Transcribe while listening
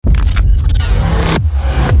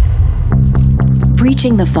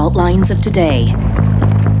breaching the fault lines of today.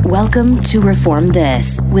 Welcome to Reform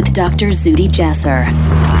This with Dr. Zuhdi Jasser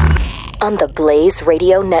on the Blaze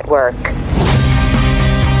Radio Network.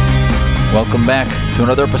 Welcome back to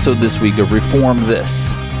another episode this week of Reform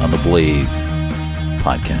This on the Blaze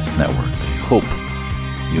Podcast Network. I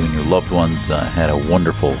hope you and your loved ones had a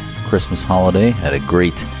wonderful Christmas holiday, had a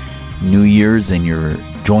great New Year's, and you're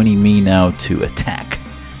joining me now to attack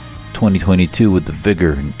 2022 with the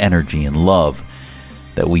vigor and energy and love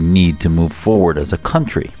that we need to move forward as a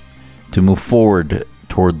country, to move forward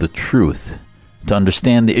toward the truth, to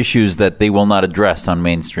understand the issues that they will not address on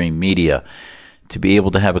mainstream media, to be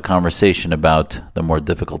able to have a conversation about the more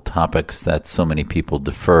difficult topics that so many people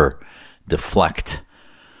deflect,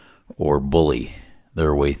 or bully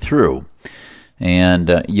their way through.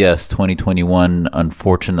 And yes, 2021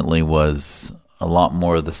 unfortunately was a lot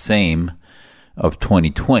more of the same of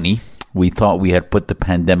 2020. We thought we had put the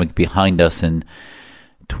pandemic behind us in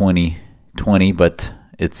 2020, but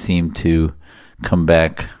it seemed to come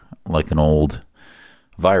back like an old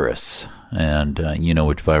virus. And you know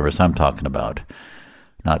which virus I'm talking about.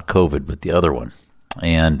 Not COVID, but the other one.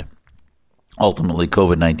 And ultimately,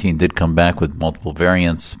 COVID-19 did come back with multiple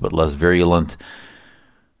variants, but less virulent,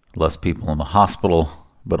 less people in the hospital,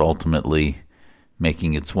 but ultimately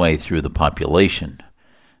making its way through the population.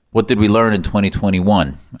 What did we learn in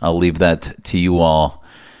 2021? I'll leave that to you all,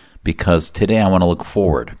 because today I want to look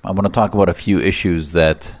forward. I want to talk about a few issues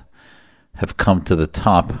that have come to the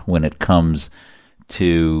top when it comes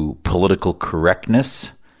to political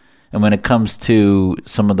correctness and when it comes to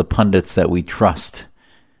some of the pundits that we trust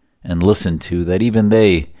and listen to, that even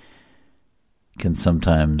they can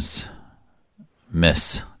sometimes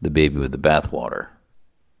miss the baby with the bathwater.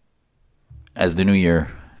 As the new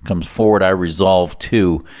year comes forward, I resolve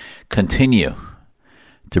to continue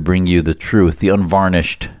to bring you the truth, the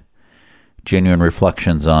unvarnished, genuine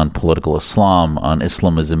reflections on political Islam, on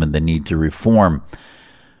Islamism and the need to reform,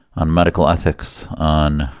 on medical ethics,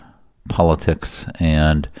 on politics,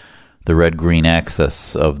 and the red-green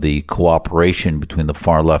axis of the cooperation between the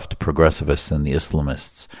far-left progressivists and the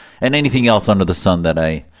Islamists, and anything else under the sun that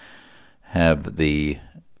I have the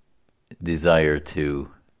desire to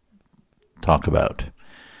talk about.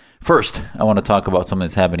 First, I want to talk about something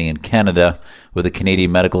that's happening in Canada with the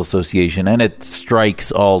Canadian Medical Association, and it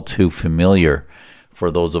strikes all too familiar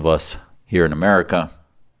for those of us here in America.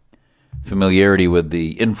 Familiarity with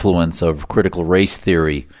the influence of critical race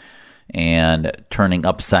theory and turning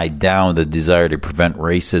upside down the desire to prevent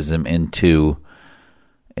racism into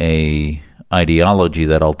a ideology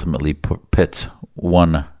that ultimately pits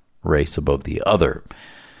one race above the other.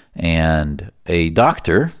 And a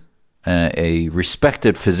doctor, a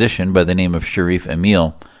respected physician by the name of Sharif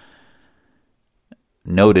Emil,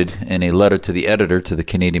 noted in a letter to the editor to the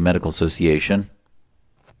Canadian Medical Association,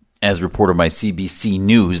 as reported by CBC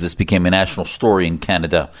News, this became a national story in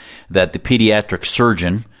Canada, that the pediatric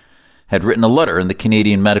surgeon had written a letter in the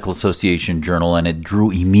Canadian Medical Association Journal, and it drew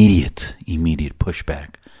immediate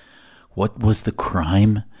pushback. What was the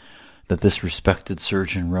crime that this respected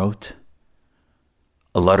surgeon wrote?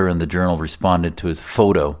 A letter in the journal responded to his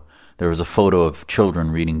photo. There was a photo of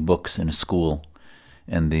children reading books in a school,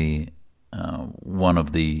 and one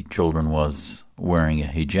of the children was wearing a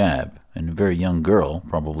hijab, and a very young girl,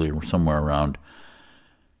 probably somewhere around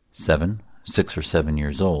 6 or 7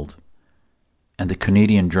 years old. And the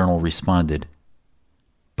Canadian Journal responded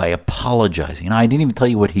by apologizing. Now, I didn't even tell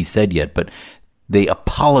you what he said yet, but they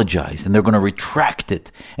apologized, and they're going to retract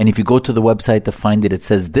it. And if you go to the website to find it, it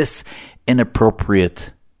says this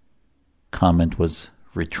inappropriate comment was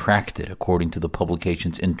retracted, according to the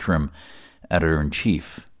publication's interim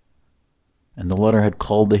editor-in-chief. And the letter had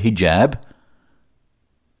called the hijab,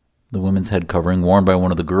 the women's head covering worn by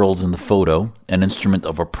one of the girls in the photo, an instrument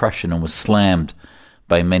of oppression, and was slammed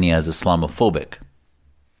by many as Islamophobic.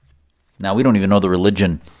 Now, we don't even know the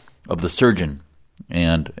religion of the surgeon,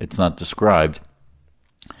 and it's not described.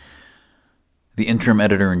 The interim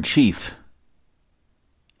editor-in-chief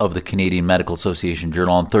of the Canadian Medical Association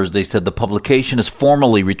Journal on Thursday said the publication is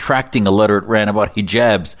formally retracting a letter it ran about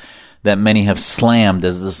hijabs that many have slammed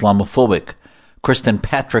as Islamophobic. Kristen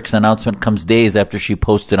Patrick's announcement comes days after she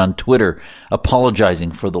posted on Twitter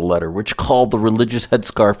apologizing for the letter, which called the religious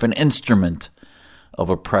headscarf an instrument of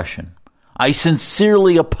oppression. I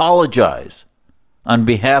sincerely apologize on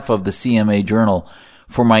behalf of the CMA Journal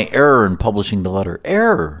for my error in publishing the letter.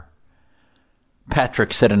 Error,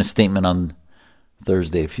 Patrick said in a statement on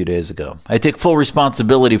Thursday, a few days ago. I take full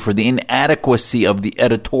responsibility for the inadequacy of the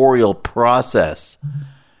editorial process.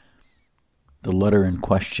 The letter in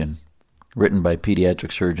question, written by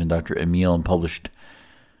pediatric surgeon Dr. Emil and published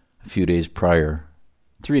a few days prior,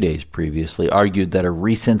 3 days previously, argued that a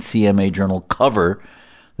recent CMA Journal cover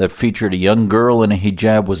that featured a young girl in a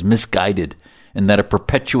hijab was misguided and that it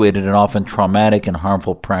perpetuated an often traumatic and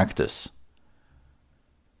harmful practice.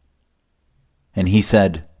 And he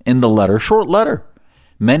said in the letter, short letter,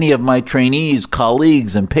 many of my trainees,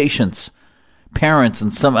 colleagues, and patients, parents,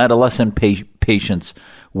 and some adolescent patients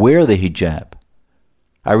wear the hijab.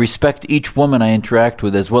 I respect each woman I interact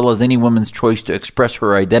with as well as any woman's choice to express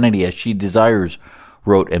her identity as she desires,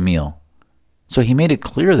 wrote Emil. So he made it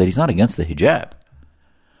clear that he's not against the hijab.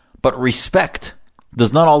 But respect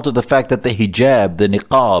does not alter the fact that the hijab, the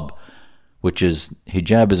niqab, which is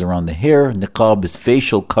hijab is around the hair, niqab is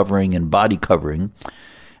facial covering and body covering,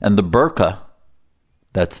 and the burqa,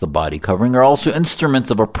 that's the body covering, are also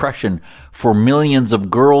instruments of oppression for millions of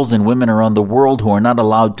girls and women around the world who are not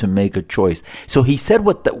allowed to make a choice. So he said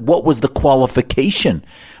what was the qualification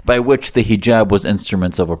by which the hijab was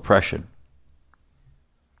instruments of oppression.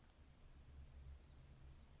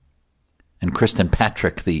 And Kristen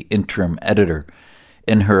Patrick, the interim editor,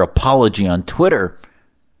 in her apology on Twitter,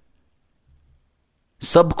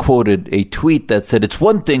 subquoted a tweet that said, "It's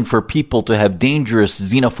one thing for people to have dangerous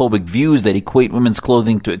xenophobic views that equate women's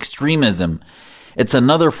clothing to extremism. It's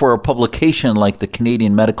another for a publication like the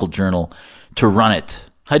Canadian Medical Journal to run it.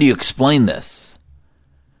 How do you explain this?"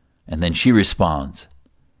 And then she responds,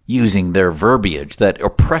 using their verbiage, that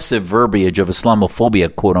oppressive verbiage of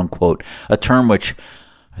Islamophobia, quote unquote, a term which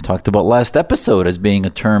I talked about last episode as being a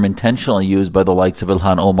term intentionally used by the likes of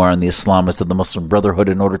Ilhan Omar and the Islamists of the Muslim Brotherhood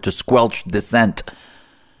in order to squelch dissent.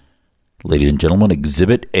 Ladies and gentlemen,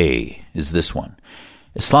 Exhibit A is this one.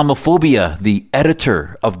 Islamophobia, the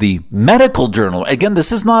editor of the Medical Journal. Again,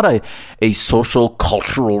 this is not a social,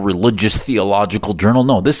 cultural, religious, theological journal.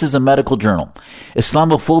 No, this is a medical journal.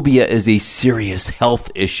 Islamophobia is a serious health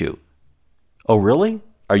issue. Oh, really?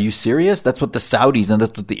 Are you serious? That's what the Saudis and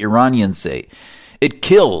that's what the Iranians say. It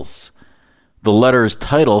kills. The letter's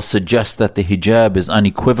title suggests that the hijab is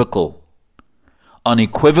unequivocally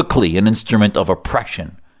an instrument of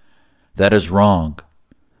oppression. That is wrong,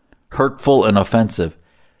 hurtful, and offensive.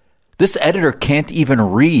 This editor can't even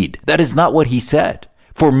read. That is not what he said.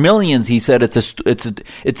 For millions, he said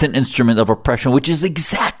it's an instrument of oppression, which is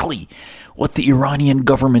exactly what the Iranian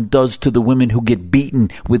government does to the women who get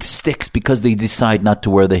beaten with sticks because they decide not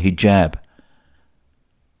to wear the hijab.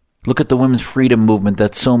 Look at the women's freedom movement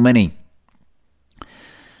that so many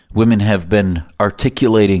women have been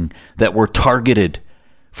articulating that were targeted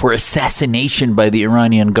for assassination by the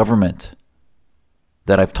Iranian government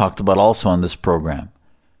that I've talked about also on this program.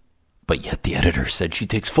 But yet the editor said she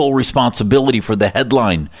takes full responsibility for the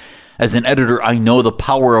headline. As an editor, I know the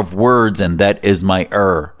power of words, and that is my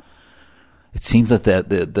error. It seems that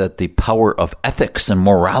the power of ethics and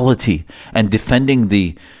morality and defending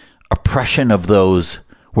the oppression of those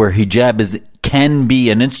where hijab can be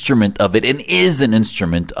an instrument of it and is an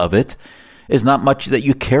instrument of it is not much that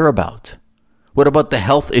you care about. What about the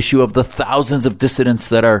health issue of the thousands of dissidents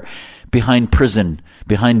that are behind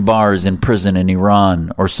bars in prison in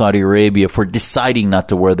Iran or Saudi Arabia for deciding not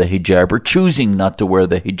to wear the hijab or choosing not to wear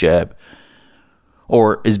the hijab?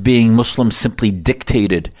 Or is being Muslim simply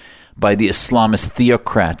dictated by the Islamist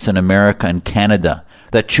theocrats in America and Canada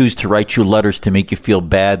that choose to write you letters to make you feel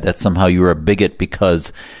bad that somehow you're a bigot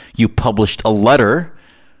because you published a letter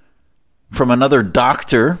from another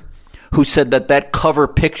doctor who said that cover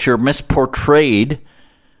picture misportrayed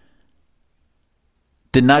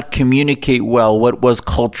did not communicate well what was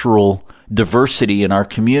cultural diversity in our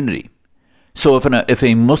community. So if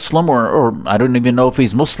a Muslim, or I don't even know if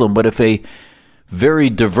he's Muslim, but if a very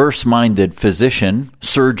diverse-minded physician,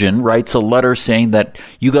 surgeon, writes a letter saying that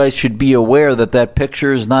you guys should be aware that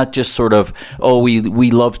picture is not just sort of,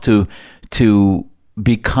 we love to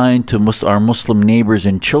be kind to our Muslim neighbors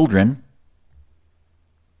and children,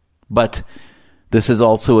 but this is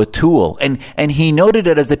also a tool. And he noted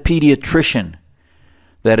it as a pediatrician,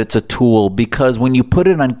 that it's a tool, because when you put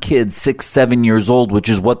it on kids 6-7 years old, which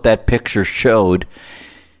is what that picture showed,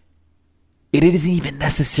 it isn't even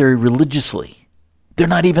necessary religiously. They're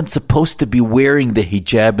not even supposed to be wearing the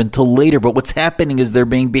hijab until later. But what's happening is they're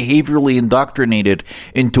being behaviorally indoctrinated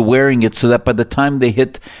into wearing it so that by the time they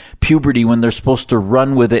hit puberty, when they're supposed to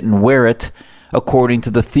run with it and wear it, according to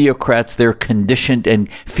the theocrats, they're conditioned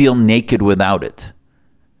and feel naked without it.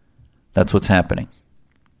 That's what's happening.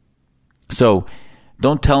 So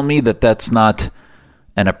don't tell me that that's not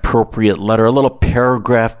an appropriate letter. A little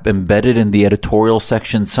paragraph embedded in the editorial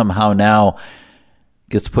section somehow now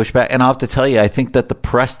gets pushed back. And I'll have to tell you, I think that the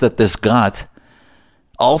press that this got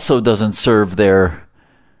also doesn't serve their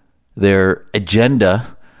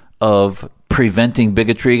agenda of preventing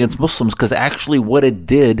bigotry against Muslims, because actually what it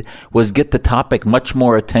did was get the topic much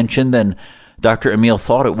more attention than Dr. Emil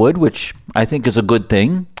thought it would, which I think is a good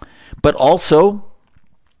thing. But also,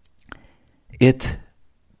 it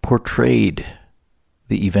portrayed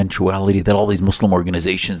the eventuality that all these Muslim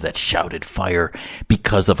organizations that shouted fire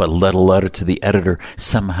because of a letter to the editor,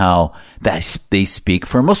 somehow that they speak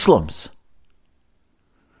for Muslims.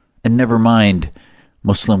 And never mind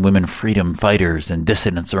Muslim women freedom fighters and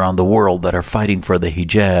dissidents around the world that are fighting for the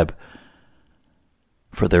hijab,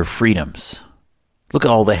 for their freedoms. Look at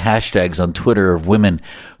all the hashtags on Twitter of women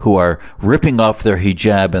who are ripping off their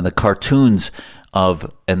hijab, and the cartoons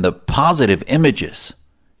and the positive images,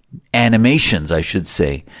 animations, I should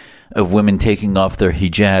say, of women taking off their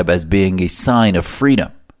hijab as being a sign of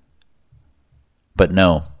freedom. But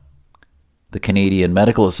no, the Canadian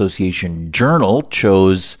Medical Association Journal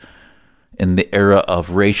chose, in the era of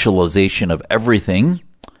racialization of everything,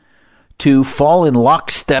 to fall in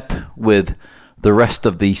lockstep with the rest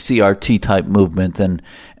of the CRT-type movement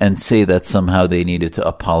and say that somehow they needed to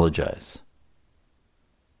apologize.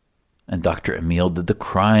 And Dr. Emil did the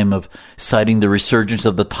crime of citing the resurgence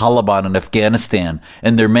of the Taliban in Afghanistan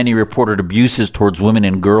and their many reported abuses towards women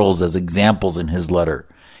and girls as examples in his letter.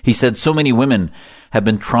 He said so many women have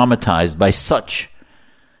been traumatized by such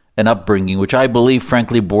an upbringing, which I believe,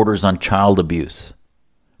 frankly, borders on child abuse.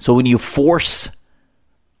 So when you force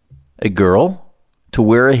a girl to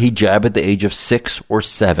wear a hijab at the age of 6 or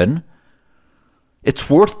 7, it's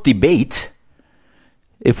worth debate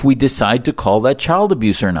if we decide to call that child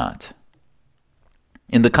abuse or not.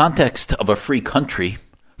 In the context of a free country,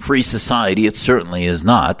 free society, it certainly is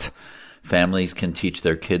not. Families can teach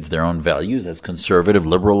their kids their own values as conservative,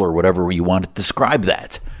 liberal, or whatever you want to describe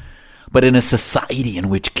that. But in a society in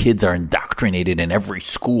which kids are indoctrinated in every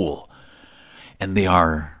school, and they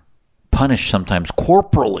are punished sometimes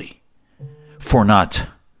corporally for not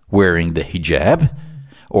wearing the hijab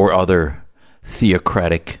or other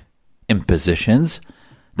theocratic impositions,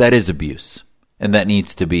 that is abuse, and that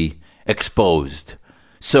needs to be exposed.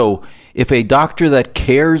 So if a doctor that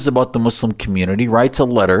cares about the Muslim community writes a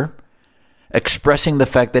letter expressing the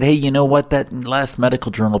fact that, hey, you know what, that last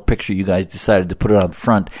medical journal picture you guys decided to put it on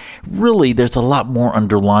front, really there's a lot more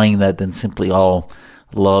underlying that than simply all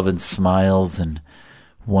love and smiles and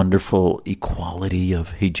wonderful equality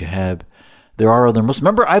of hijab. There are other Muslims.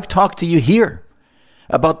 Remember, I've talked to you here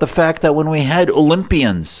about the fact that when we had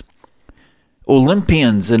Olympians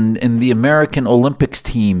in the American Olympics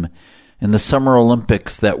team in the Summer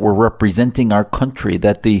Olympics that were representing our country,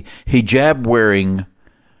 that the hijab-wearing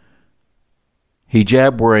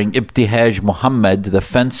Ibtihaj Muhammad, the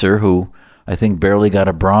fencer, who I think barely got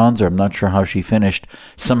a bronze, or I'm not sure how she finished,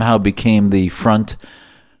 somehow became the front,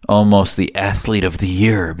 almost the athlete of the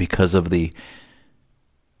year because of the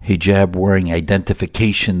hijab-wearing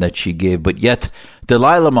identification that she gave. But yet,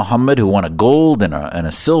 Delilah Muhammad, who won a gold and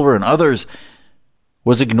a silver and others,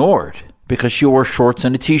 was ignored because she wore shorts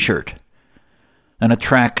and a t-shirt and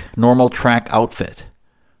a normal track outfit.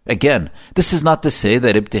 Again, this is not to say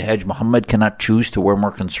that Ibtihaj Muhammad cannot choose to wear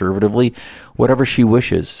more conservatively, whatever she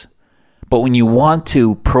wishes. But when you want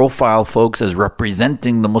to profile folks as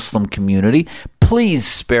representing the Muslim community, please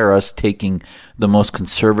spare us taking the most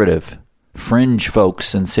conservative fringe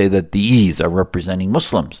folks and say that these are representing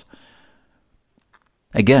Muslims.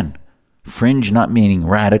 Again, fringe not meaning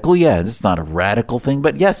radical. Yeah, it's not a radical thing.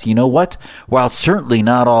 But yes, you know what? While certainly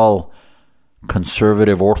not all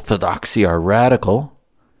conservative orthodoxy are radical,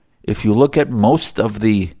 if you look at most of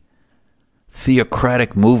the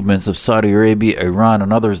theocratic movements of Saudi Arabia, Iran,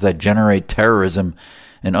 and others that generate terrorism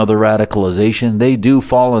and other radicalization, they do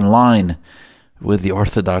fall in line with the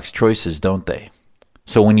orthodox choices, don't they?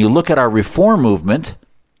 So when you look at our reform movement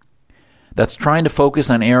that's trying to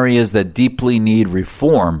focus on areas that deeply need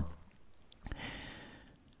reform,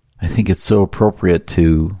 I think it's so appropriate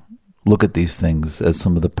to look at these things as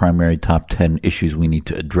some of the primary top 10 issues we need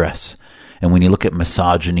to address. And when you look at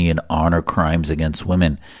misogyny and honor crimes against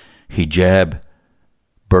women, hijab,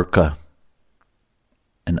 burqa,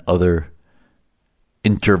 and other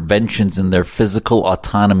interventions in their physical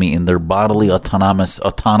autonomy, in their bodily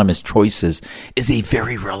autonomous choices, is a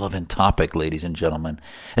very relevant topic, ladies and gentlemen,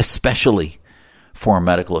 especially for a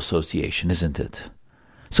medical association, isn't it?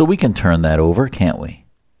 So we can turn that over, can't we?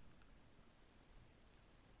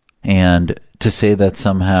 And to say that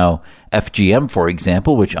somehow FGM, for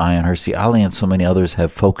example, which Ayaan Hirsi Ali and so many others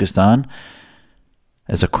have focused on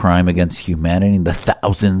as a crime against humanity, the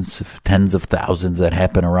thousands, tens of thousands that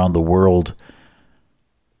happen around the world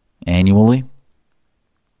annually,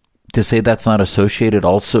 to say that's not associated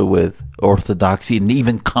also with orthodoxy and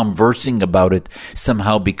even conversing about it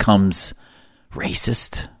somehow becomes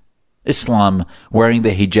racist. Islam, wearing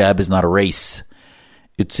the hijab, is not a race.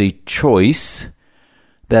 It's a choice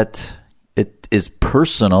that it is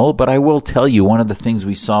personal, but I will tell you, one of the things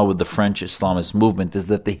we saw with the French Islamist movement is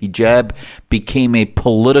that the hijab became a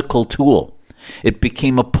political tool. It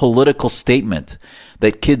became a political statement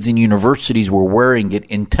that kids in universities were wearing it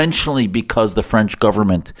intentionally because the French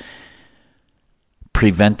government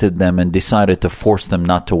prevented them and decided to force them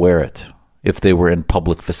not to wear it if they were in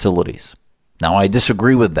public facilities. Now, I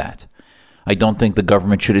disagree with that. I don't think the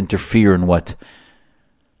government should interfere in what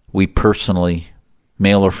we personally,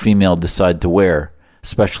 male or female, decide to wear,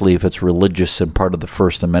 especially if it's religious and part of the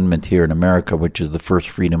First Amendment here in America, which is the first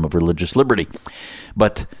freedom of religious liberty.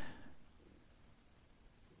 But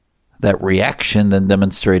that reaction then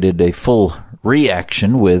demonstrated a full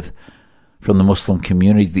reaction from the Muslim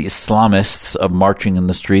communities, the Islamists, of marching in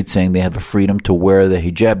the streets saying they have a freedom to wear the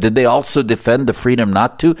hijab. Did they also defend the freedom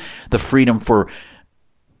not to? The freedom for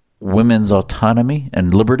women's autonomy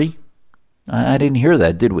and liberty? I didn't hear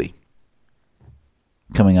that, did we?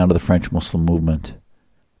 Coming out of the French Muslim movement.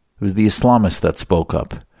 It was the Islamists that spoke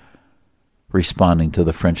up, responding to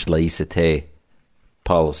the French laïcité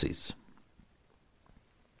policies.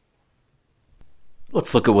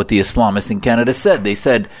 Let's look at what the Islamists in Canada said. They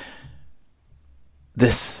said,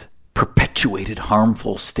 this perpetuated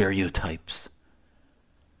harmful stereotypes.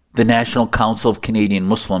 The National Council of Canadian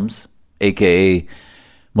Muslims, aka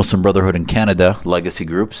Muslim Brotherhood in Canada, legacy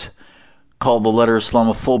groups, called the letter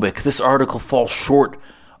Islamophobic. This article falls short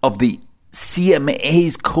of the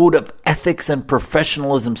CMA's Code of Ethics and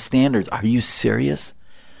Professionalism Standards. Are you serious?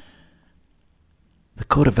 The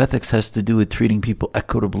Code of Ethics has to do with treating people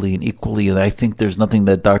equitably and equally, and I think there's nothing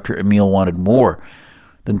that Dr. Emile wanted more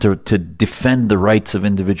than to defend the rights of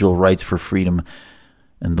individual rights for freedom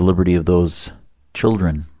and the liberty of those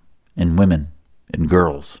children and women and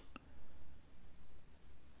girls.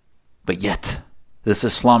 But yet, this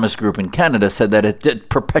Islamist group in Canada said that it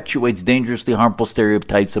perpetuates dangerously harmful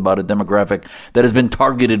stereotypes about a demographic that has been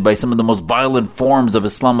targeted by some of the most violent forms of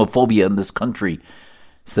Islamophobia in this country,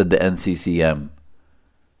 said the NCCM.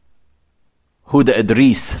 Huda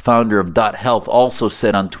Idris, founder of Dot Health, also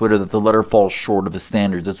said on Twitter that the letter falls short of the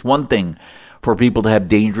standards. It's one thing for people to have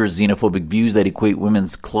dangerous xenophobic views that equate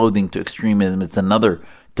women's clothing to extremism. It's another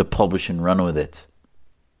to publish and run with it.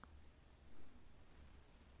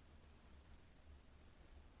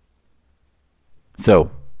 So,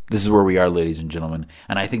 this is where we are, ladies and gentlemen.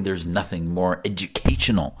 And I think there's nothing more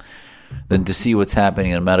educational than to see what's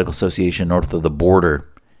happening in a medical association north of the border,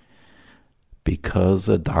 because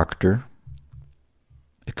a doctor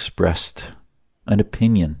expressed an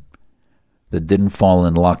opinion that didn't fall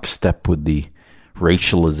in lockstep with the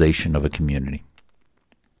racialization of a community.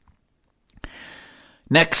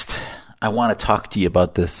 Next, I want to talk to you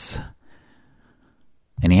about this,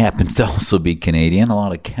 and he happens to also be Canadian, a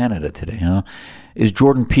lot of Canada today, is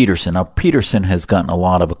Jordan Peterson. Now, Peterson has gotten a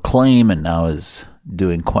lot of acclaim and now is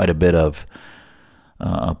doing quite a bit of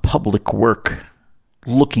public work,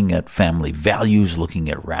 looking at family values, looking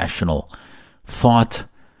at rational thought,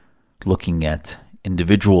 looking at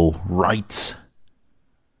individual rights.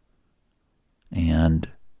 And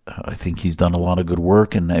I think he's done a lot of good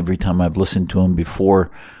work. And every time I've listened to him before,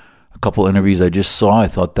 a couple interviews I just saw, I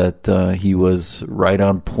thought that he was right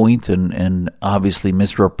on point and obviously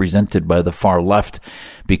misrepresented by the far left,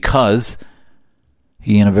 because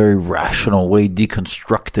he, in a very rational way,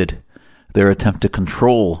 deconstructed their attempt to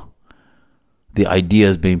control the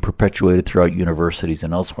ideas being perpetuated throughout universities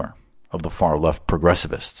and elsewhere of the far left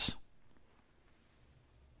progressivists.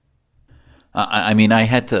 I mean, I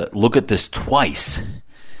had to look at this twice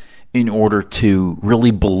in order to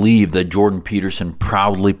really believe that Jordan Peterson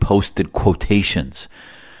proudly posted quotations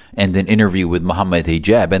and an interview with Mohammed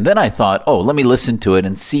Hijab. And then I thought, let me listen to it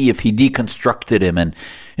and see if he deconstructed him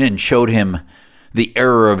and showed him the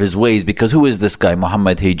error of his ways. Because who is this guy,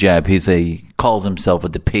 Mohammed Hijab? He calls himself a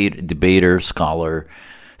debater, scholar,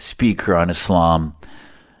 speaker on Islam.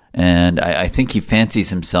 And I think he fancies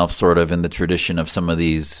himself sort of in the tradition of some of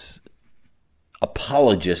these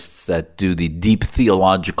apologists that do the deep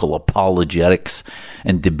theological apologetics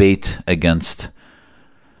and debate against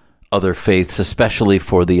other faiths, especially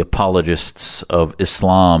for the apologists of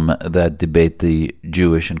Islam that debate the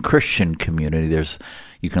Jewish and Christian community.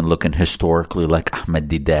 You can look in historically like Ahmed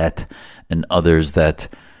Deedat and others that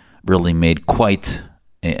really made quite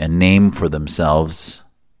a name for themselves,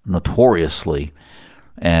 notoriously,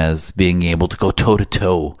 as being able to go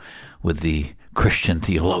toe-to-toe with the Christian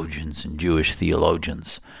theologians and Jewish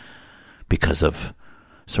theologians because of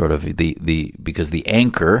sort of because the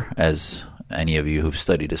anchor, as any of you who've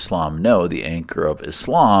studied Islam know, the anchor of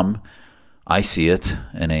Islam I see it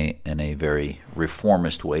in a very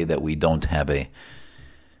reformist way, that we don't have a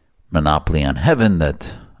monopoly on heaven,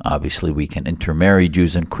 that obviously we can intermarry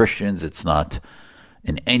Jews and Christians. It's not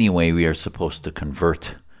in any way we are supposed to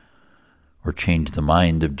convert or change the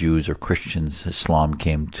mind of Jews or Christians. Islam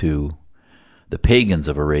came to the pagans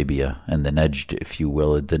of Arabia and then edged, if you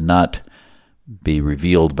will. It did not be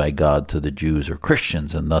revealed by God to the Jews or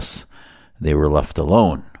Christians, and thus they were left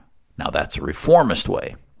alone. Now that's a reformist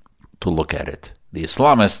way to look at it. The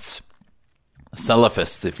Islamists,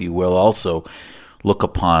 Salafists, if you will, also look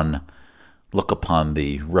upon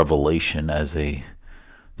the revelation as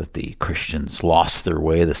that the Christians lost their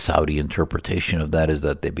way. The Saudi interpretation of that is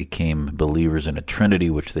that they became believers in a trinity,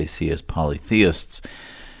 which they see as polytheists,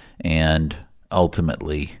 and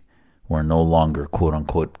ultimately were no longer,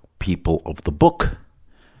 quote-unquote, people of the book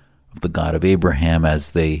of the God of Abraham,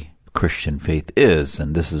 as the Christian faith is.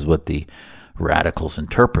 And this is what the radicals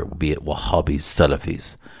interpret, be it Wahhabis,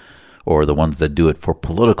 Salafis, or the ones that do it for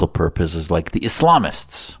political purposes like the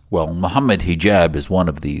Islamists. Well, Muhammad Hijab is one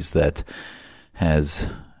of these that has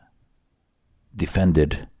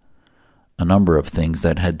defended a number of things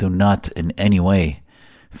that do not in any way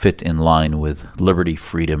fit in line with liberty,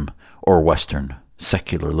 freedom, or Western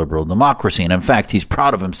secular liberal democracy. And in fact, he's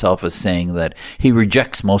proud of himself as saying that he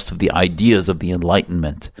rejects most of the ideas of the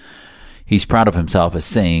Enlightenment. He's proud of himself as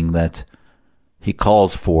saying that he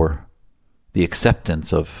calls for the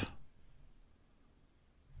acceptance of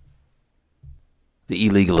the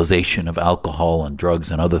illegalization of alcohol and drugs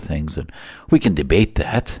and other things. And we can debate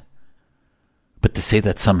that. But to say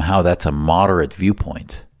that somehow that's a moderate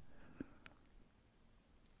viewpoint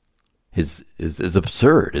is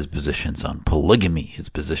absurd. His positions on polygamy, his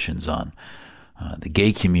positions on the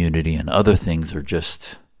gay community and other things are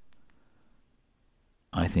just,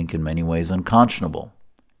 I think, in many ways unconscionable.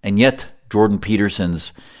 And yet, Jordan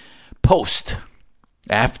Peterson's post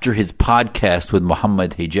after his podcast with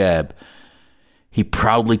Muhammad Hijab, he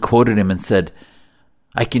proudly quoted him and said,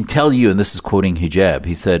 I can tell you, and this is quoting Hijab,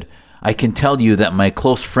 he said, I can tell you that my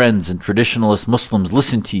close friends and traditionalist Muslims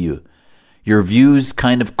listen to you. Your views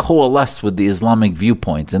kind of coalesce with the Islamic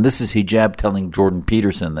viewpoints. And this is Hijab telling Jordan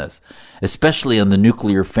Peterson this, especially on the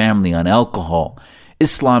nuclear family, on alcohol.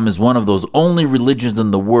 Islam is one of those only religions in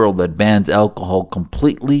the world that bans alcohol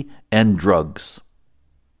completely and drugs.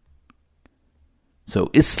 So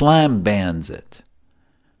Islam bans it,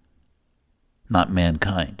 not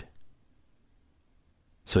mankind.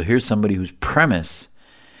 So here's somebody whose premise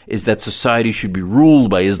is that society should be ruled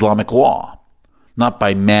by Islamic law, not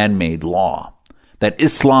by man-made law. That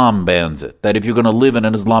Islam bans it. That if you're going to live in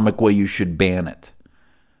an Islamic way, you should ban it.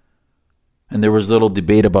 And there was little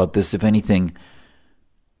debate about this. If anything,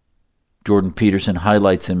 Jordan Peterson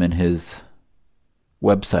highlights him in his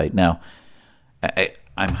website. Now,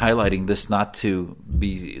 I'm highlighting this not to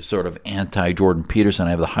be sort of anti-Jordan Peterson.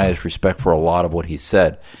 I have the highest respect for a lot of what he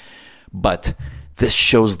said. But this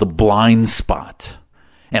shows the blind spot.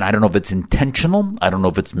 And I don't know if it's intentional, I don't know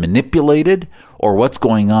if it's manipulated, or what's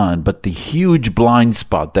going on, but the huge blind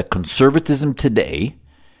spot that conservatism today,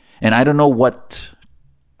 and I don't know what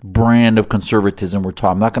brand of conservatism we're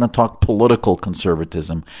talking. I'm not going to talk political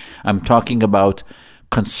conservatism. I'm talking about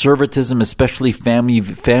conservatism, especially family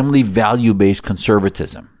value-based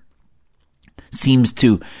conservatism. Seems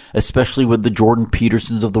to, especially with the Jordan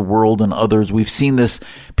Petersons of the world and others, we've seen this.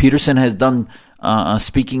 Peterson has done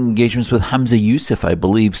speaking engagements with Hamza Yusuf, I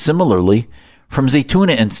believe, similarly, from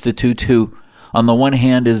Zaytuna Institute, who on the one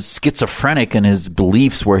hand is schizophrenic in his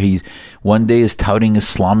beliefs, where he one day is touting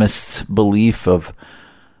Islamists' belief of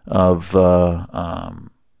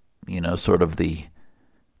sort of the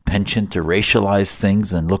penchant to racialize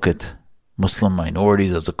things and look at Muslim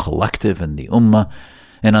minorities as a collective and the ummah.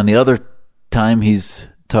 And on the other time, he's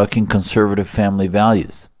talking conservative family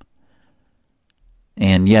values.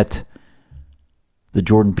 And yet, the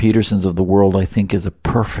Jordan Petersons of the world, I think, is a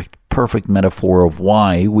perfect metaphor of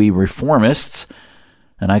why we reformists,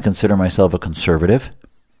 and I consider myself a conservative,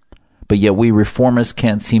 but yet we reformists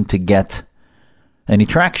can't seem to get any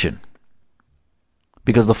traction.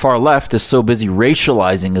 Because the far left is so busy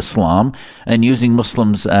racializing Islam and using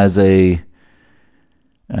Muslims as a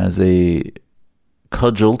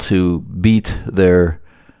cudgel to beat their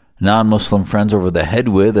non-Muslim friends over the head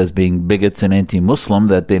with as being bigots and anti-Muslim,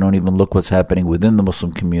 that they don't even look what's happening within the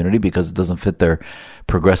Muslim community because it doesn't fit their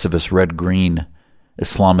progressivist red-green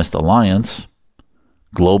Islamist alliance,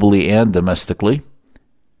 globally and domestically.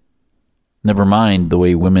 Never mind the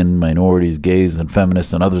way women, minorities, gays, and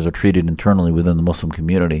feminists and others are treated internally within the Muslim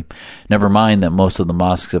community. Never mind that most of the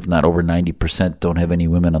mosques, if not over 90%, don't have any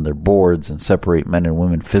women on their boards and separate men and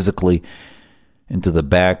women physically into the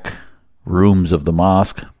back rooms of the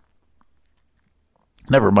mosque.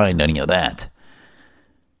 Never mind any of that.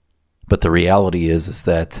 But the reality is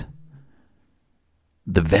that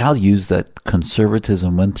the values that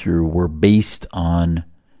conservatism went through were based on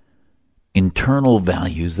internal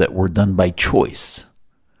values that were done by choice.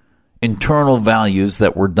 Internal values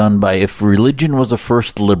that were done by, if religion was a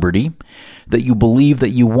first liberty, that you believed that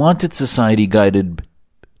you wanted society guided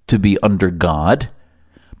to be under God,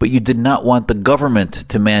 but you did not want the government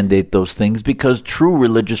to mandate those things, because true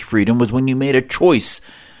religious freedom was when you made a choice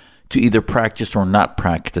to either practice or not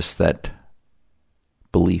practice that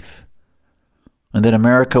belief. And then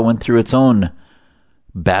America went through its own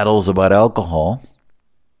battles about alcohol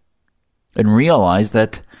and realized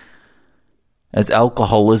that as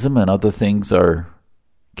alcoholism and other things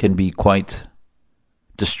can be quite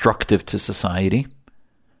destructive to society,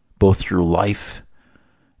 both through life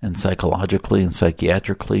and psychologically and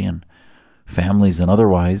psychiatrically and families and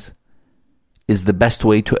otherwise, is the best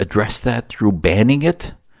way to address that through banning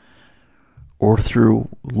it or through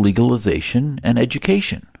legalization and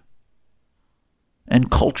education and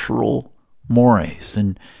cultural mores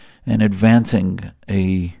and advancing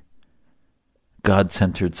a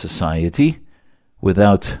God-centered society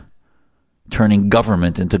without turning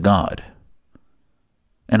government into God.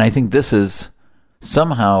 And I think this is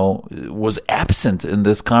somehow was absent in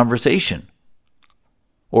this conversation.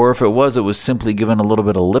 Or if it was simply given a little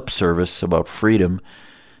bit of lip service about freedom,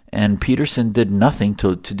 and Peterson did nothing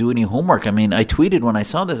to do any homework. I mean, I tweeted when I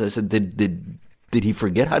saw this, I said, did he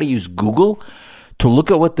forget how to use Google to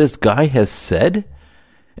look at what this guy has said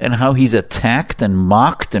and how he's attacked and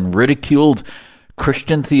mocked and ridiculed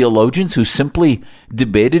Christian theologians who simply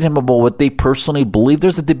debated him about what they personally believe?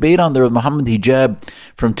 There's a debate on there with Muhammad Hijab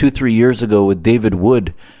from 2-3 years ago with David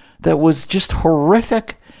Wood that was just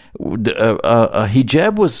horrific.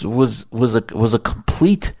 Hijab was a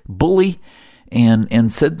complete bully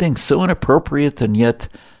and said things so inappropriate and yet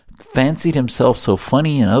fancied himself so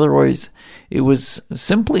funny. In other words, it was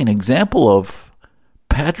simply an example of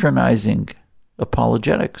patronizing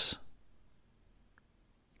apologetics.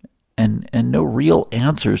 And no real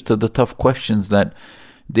answers to the tough questions that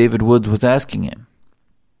David Woods was asking him.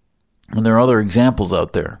 And there are other examples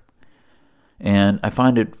out there. And I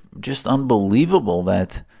find it just unbelievable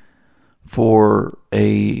that for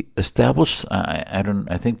a established,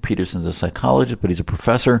 I think Peterson's a psychologist, but he's a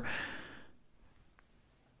professor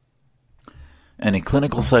and a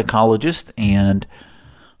clinical psychologist, and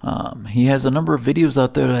he has a number of videos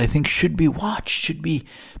out there that I think should be watched, should be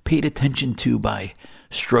paid attention to by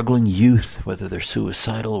struggling youth, whether they're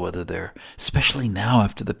suicidal, whether they're, especially now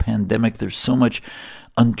after the pandemic, there's so much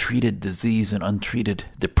untreated disease and untreated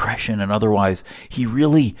depression and otherwise. He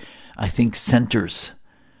really, I think, centers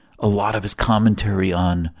a lot of his commentary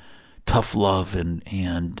on tough love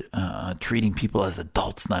and treating people as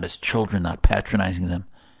adults, not as children, not patronizing them.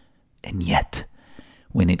 And yet,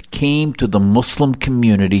 when it came to the Muslim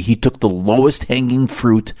community, he took the lowest hanging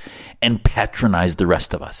fruit and patronized the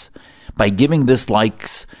rest of us by giving the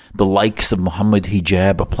likes of Muhammad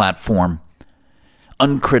Hijab a platform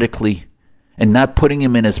uncritically and not putting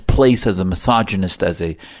him in his place as a misogynist, as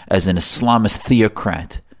an Islamist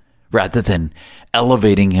theocrat, rather than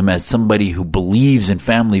elevating him as somebody who believes in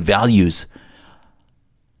family values.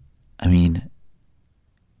 I mean,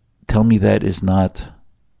 tell me that is not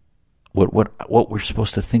what we're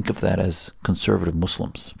supposed to think of that as conservative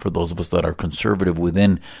Muslims, for those of us that are conservative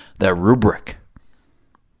within that rubric.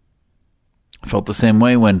 I felt the same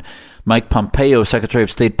way when Mike Pompeo, Secretary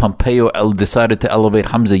of State Pompeo, decided to elevate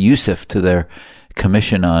Hamza Yusuf to their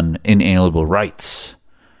Commission on Inalienable Rights.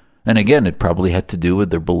 And again, it probably had to do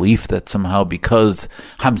with their belief that somehow because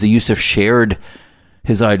Hamza Yusuf shared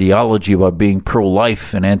his ideology about being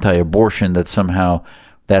pro-life and anti-abortion, that somehow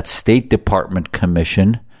that State Department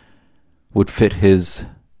commission would fit his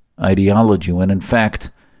ideology, when in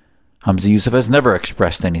fact Hamza Yusuf has never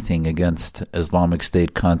expressed anything against Islamic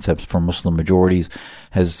State concepts for Muslim majorities,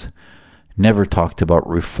 has never talked about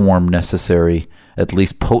reform necessary, at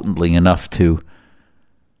least potently enough to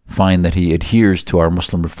find that he adheres to our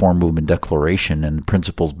Muslim Reform Movement declaration and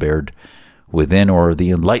principles bared within, or the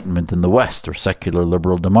Enlightenment in the West, or secular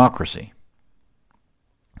liberal democracy.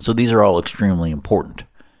 So these are all extremely important.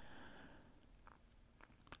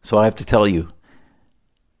 So I have to tell you,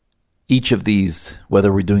 each of these,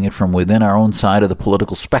 whether we're doing it from within our own side of the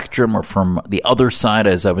political spectrum or from the other side,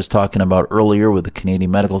 as I was talking about earlier with the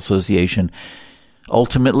Canadian Medical Association,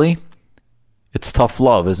 ultimately, it's tough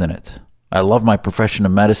love, isn't it? I love my profession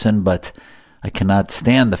of medicine, but I cannot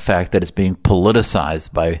stand the fact that it's being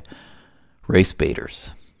politicized by race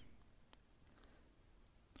baiters.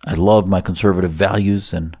 I love my conservative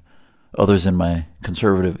values, and others in the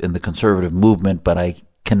conservative movement, but I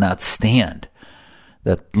cannot stand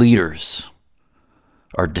that leaders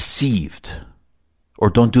are deceived or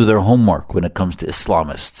don't do their homework when it comes to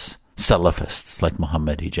Islamists, Salafists like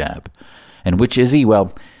Muhammad Hijab. And which is he?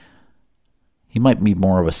 Well, he might be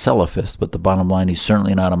more of a Salafist, but the bottom line, he's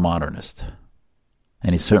certainly not a modernist.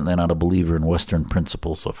 And he's certainly not a believer in Western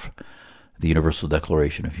principles of the Universal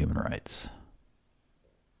Declaration of Human Rights.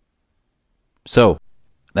 So,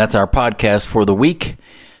 that's our podcast for the week.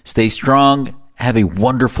 Stay strong. Have a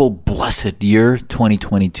wonderful, blessed year,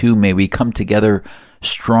 2022. May we come together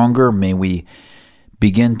stronger. May we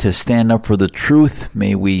begin to stand up for the truth.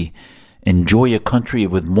 May we enjoy a country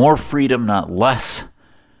with more freedom, not less,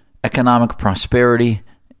 economic prosperity,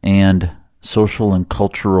 and social and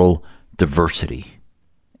cultural diversity,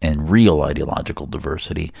 and real ideological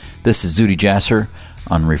diversity. This is Zuhdi Jasser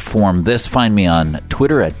on Reform This. Find me on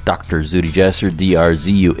Twitter at Dr. Zuhdi Jasser,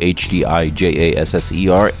 DrZuhdijasser,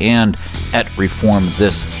 and at Reform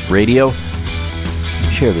This Radio.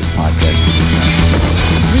 Share this podcast with your friends.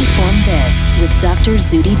 Reform This with Dr.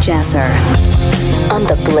 Zuhdi Jasser on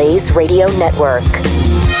the Blaze Radio Network.